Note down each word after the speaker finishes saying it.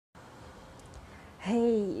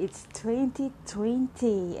Hey, it's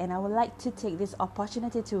 2020, and I would like to take this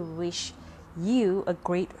opportunity to wish you a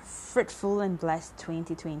great, fruitful, and blessed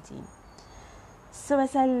 2020. So,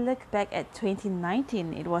 as I look back at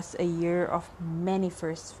 2019, it was a year of many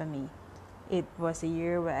firsts for me. It was a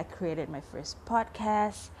year where I created my first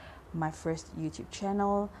podcast, my first YouTube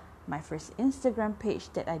channel, my first Instagram page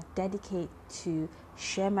that I dedicate to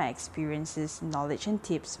share my experiences, knowledge, and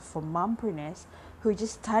tips for mompreneurs who are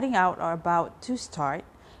just starting out or about to start,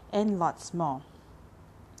 and lots more.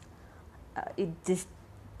 It just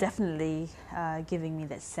definitely giving me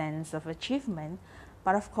that sense of achievement,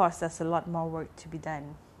 but of course, there's a lot more work to be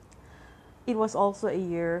done. It was also a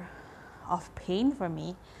year of pain for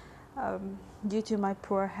me. Due to my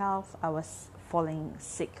poor health, I was falling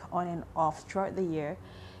sick on and off throughout the year,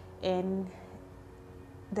 and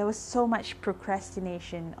there was so much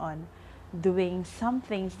procrastination on doing some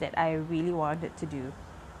things that I really wanted to do.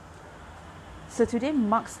 So today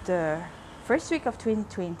marks the first week of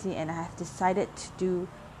 2020, and I have decided to do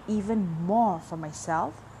even more for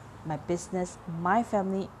myself, my business, my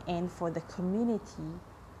family, and for the community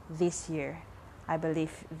this year. I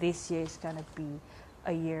believe this year is going to be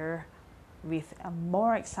a year with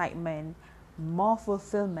more excitement, more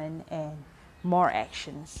fulfillment, and more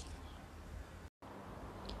actions.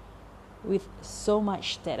 With so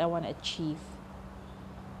much that I want to achieve,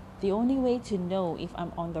 the only way to know if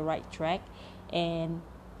I'm on the right track and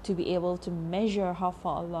to be able to measure how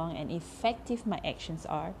far along and effective my actions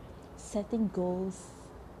are, setting goals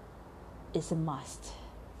is a must.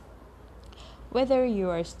 Whether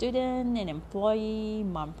you're a student, an employee,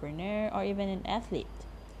 mompreneur, or even an athlete,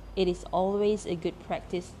 it is always a good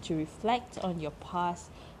practice to reflect on your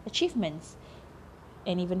past achievements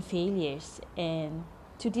and even failures, and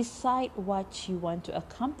to decide what you want to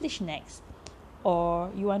accomplish next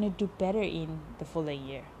or you want to do better in the following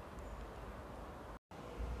year.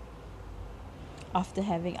 After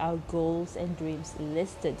having our goals and dreams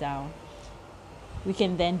listed down, we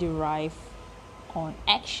can then derive on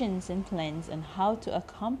actions and plans on how to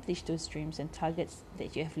accomplish those dreams and targets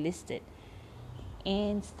that you have listed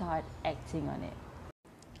and start acting on it.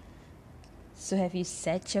 So, have you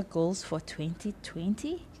set your goals for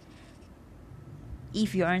 2020?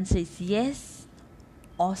 If your answer is yes,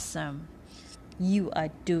 awesome. You are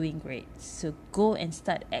doing great. So, go and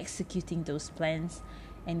start executing those plans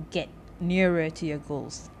and get nearer to your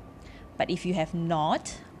goals. But if you have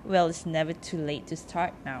not, well, it's never too late to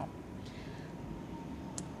start now.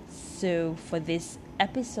 So, for this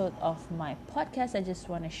episode of my podcast, I just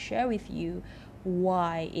want to share with you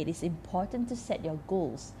why it is important to set your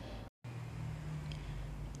goals.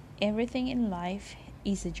 Everything in life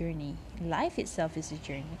is a journey. Life itself is a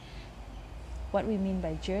journey. What we mean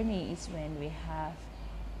by journey is when we have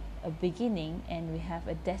a beginning and we have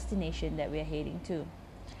a destination that we are heading to.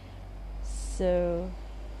 So,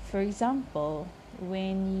 for example,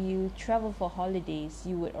 when you travel for holidays,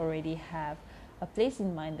 you would already have a place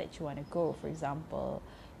in mind that you want to go. For example,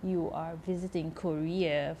 you are visiting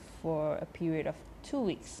Korea for a period of 2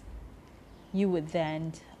 weeks. You would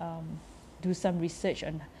then do some research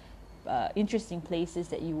on interesting places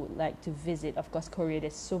that you would like to visit. Of course, Korea,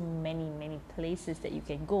 there's so many places that you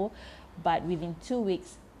can go, but within 2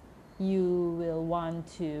 weeks, you will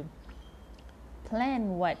want to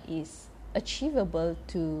plan what is achievable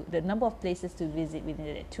to the number of places to visit within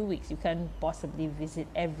the 2 weeks. You can't possibly visit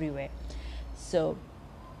everywhere. So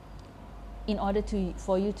in order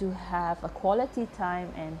for you to have a quality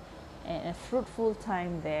time and a fruitful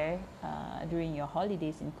time there during your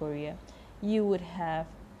holidays in Korea, you would have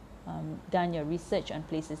done your research on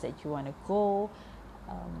places that you want to go,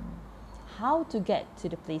 how to get to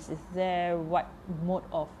the places there, what mode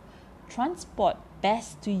of transport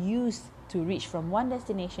best to use to reach from one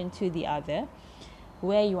destination to the other,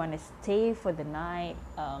 where you want to stay for the night,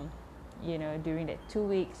 during that 2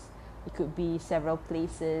 weeks. It could be several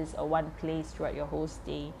places or one place throughout your whole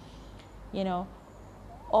stay.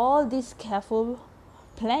 All this careful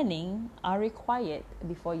planning are required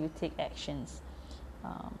before you take actions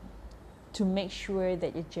to make sure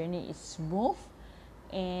that your journey is smooth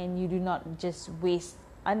and you do not just waste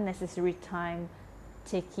unnecessary time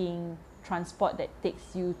taking transport that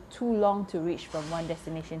takes you too long to reach from one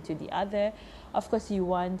destination to the other. Of course, you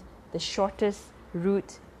want the shortest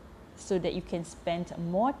route so that you can spend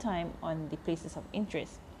more time on the places of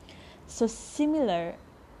interest. So similar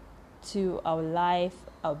to our life,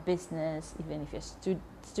 our business, even if you're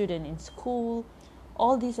a student in school,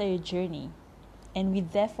 all these are your journey, and we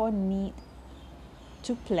therefore need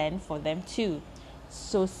to plan for them too.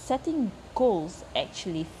 So setting goals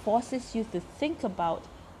actually forces you to think about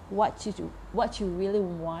what you really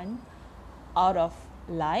want out of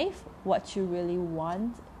life, what you really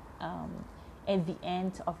want at the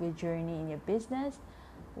end of your journey in your business,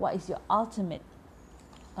 what is your ultimate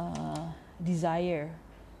desire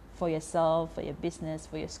for yourself, for your business,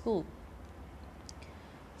 for your school.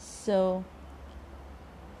 So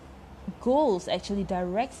goals actually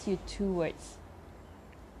directs you towards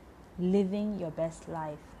living your best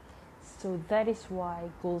life. So that is why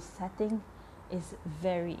goal setting is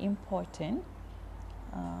very important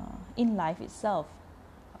in life itself.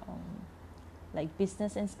 Like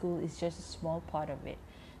business and school is just a small part of it.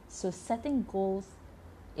 So setting goals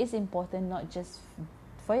is important, not just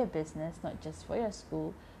for your business, not just for your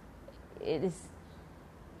school. It is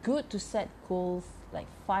good to set goals like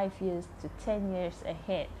 5 years to 10 years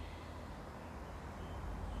ahead.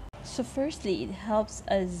 So firstly, it helps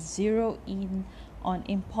us zero in on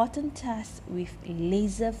important tasks with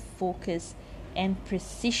laser focus and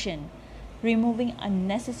precision, removing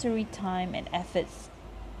unnecessary time and efforts,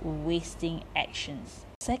 wasting actions.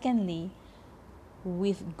 Secondly,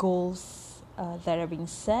 with goals that are being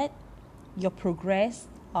set, your progress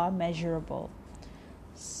are measurable.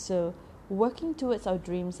 So working towards our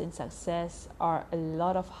dreams and success are a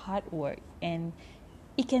lot of hard work, and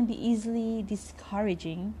it can be easily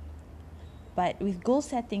discouraging. But with goal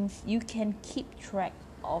settings, you can keep track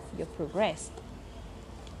of your progress.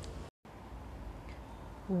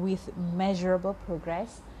 With measurable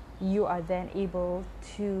progress, you are then able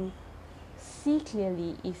to see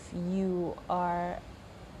clearly if you are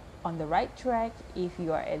on the right track, if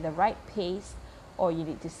you are at the right pace, or you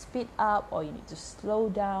need to speed up, or you need to slow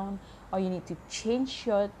down, or you need to change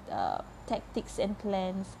your tactics and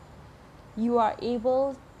plans. You are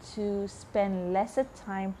able to spend lesser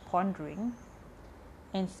time pondering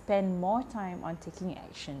and spend more time on taking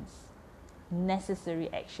actions, necessary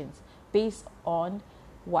actions, based on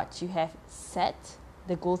what you have set,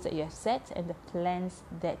 the goals that you have set, and the plans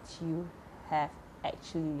that you have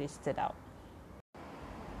actually listed out.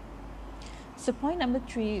 So point number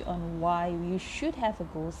 3 on why you should have a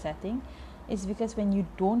goal setting is because when you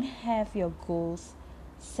don't have your goals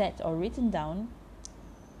set or written down,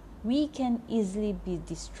 we can easily be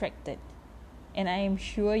distracted. And I am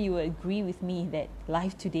sure you will agree with me that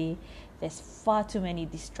life today, there's far too many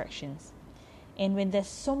distractions. And when there's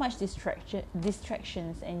so much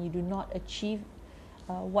distractions and you do not achieve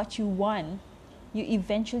what you want, you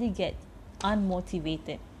eventually get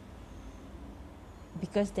unmotivated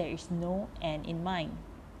because there is no end in mind.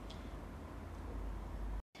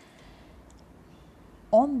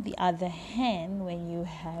 On the other hand, when you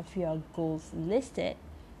have your goals listed,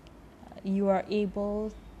 you are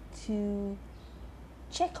able to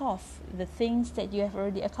check off the things that you have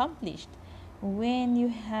already accomplished. When you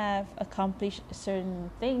have accomplished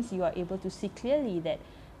certain things, you are able to see clearly that,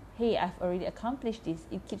 hey, I've already accomplished this.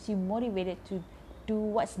 It keeps you motivated to do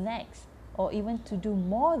what's next, or even to do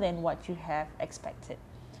more than what you have expected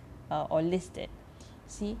or listed.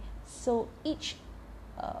 See, so each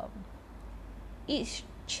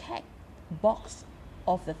check box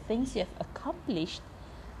of the things you have accomplished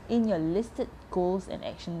in your listed goals and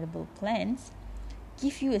actionable plans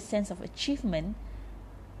give you a sense of achievement.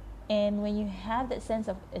 And when you have that sense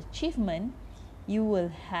of achievement, you will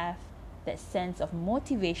have that sense of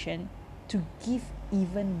motivation to give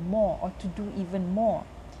even more or to do even more,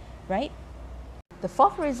 right? The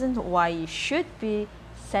fourth reason why you should be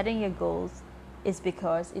setting your goals is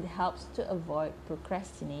because it helps to avoid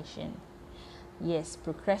procrastination. Yes,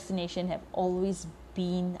 procrastination have always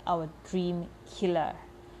been our dream killer.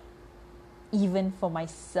 Even for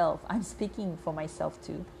myself, I'm speaking for myself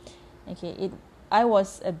too. Okay, I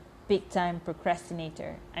was a big time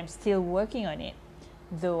procrastinator. I'm still working on it,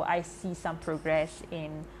 though I see some progress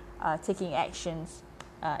in taking actions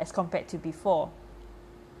as compared to before.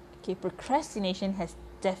 Okay, procrastination has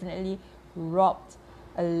definitely robbed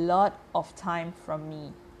a lot of time from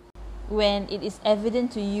me. When it is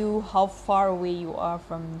evident to you how far away you are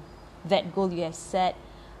from that goal you have set,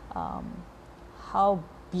 how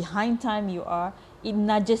behind time you are, it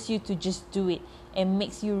nudges you to just do it and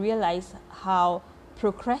makes you realize how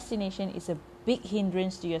procrastination is a big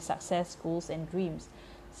hindrance to your success, goals, and dreams.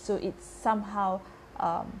 So it somehow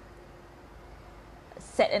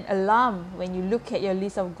set an alarm when you look at your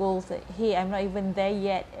list of goals that, hey, I'm not even there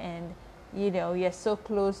yet, and you're so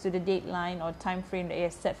close to the deadline or time frame that you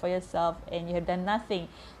have set for yourself and you have done nothing.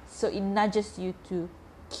 So it nudges you to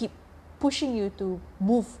keep pushing you to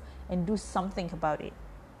move and do something about it.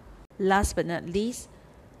 Last but not least,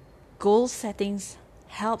 goal settings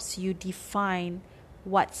helps you define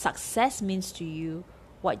what success means to you,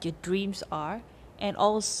 what your dreams are, and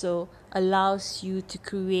also allows you to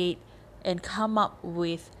create and come up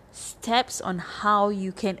with steps on how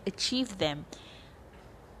you can achieve them,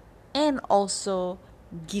 and also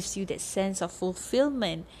gives you that sense of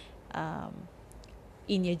fulfillment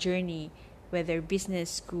in your journey, whether business,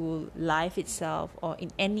 school, life itself, or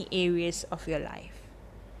in any areas of your life.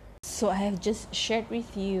 So I have just shared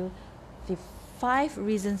with you the 5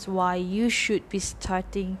 reasons why you should be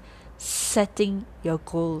starting setting your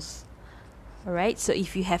goals. Alright, so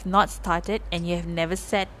if you have not started and you have never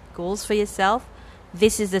set goals for yourself,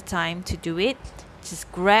 this is the time to do it.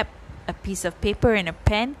 Just grab a piece of paper and a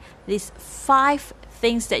pen. These 5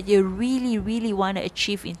 things that you really, really want to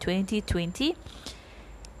achieve in 2020.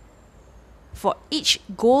 For each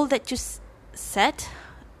goal that you set,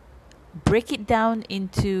 break it down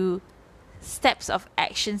into steps of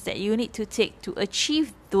actions that you need to take to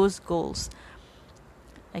achieve those goals.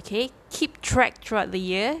 Okay, keep track throughout the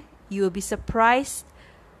year. You will be surprised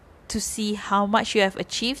to see how much you have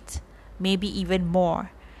achieved, maybe even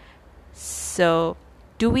more. So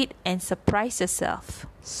do it and surprise yourself.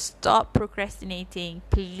 Stop procrastinating.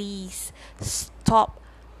 Please stop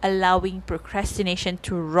allowing procrastination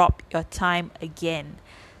to rob your time again.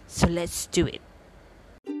 So let's do it.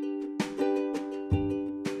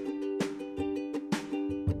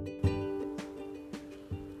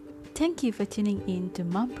 Thank you for tuning in to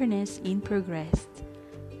Mompreneurs in Progress.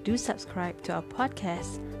 Do subscribe to our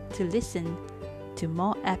podcast to listen to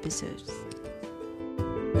more episodes.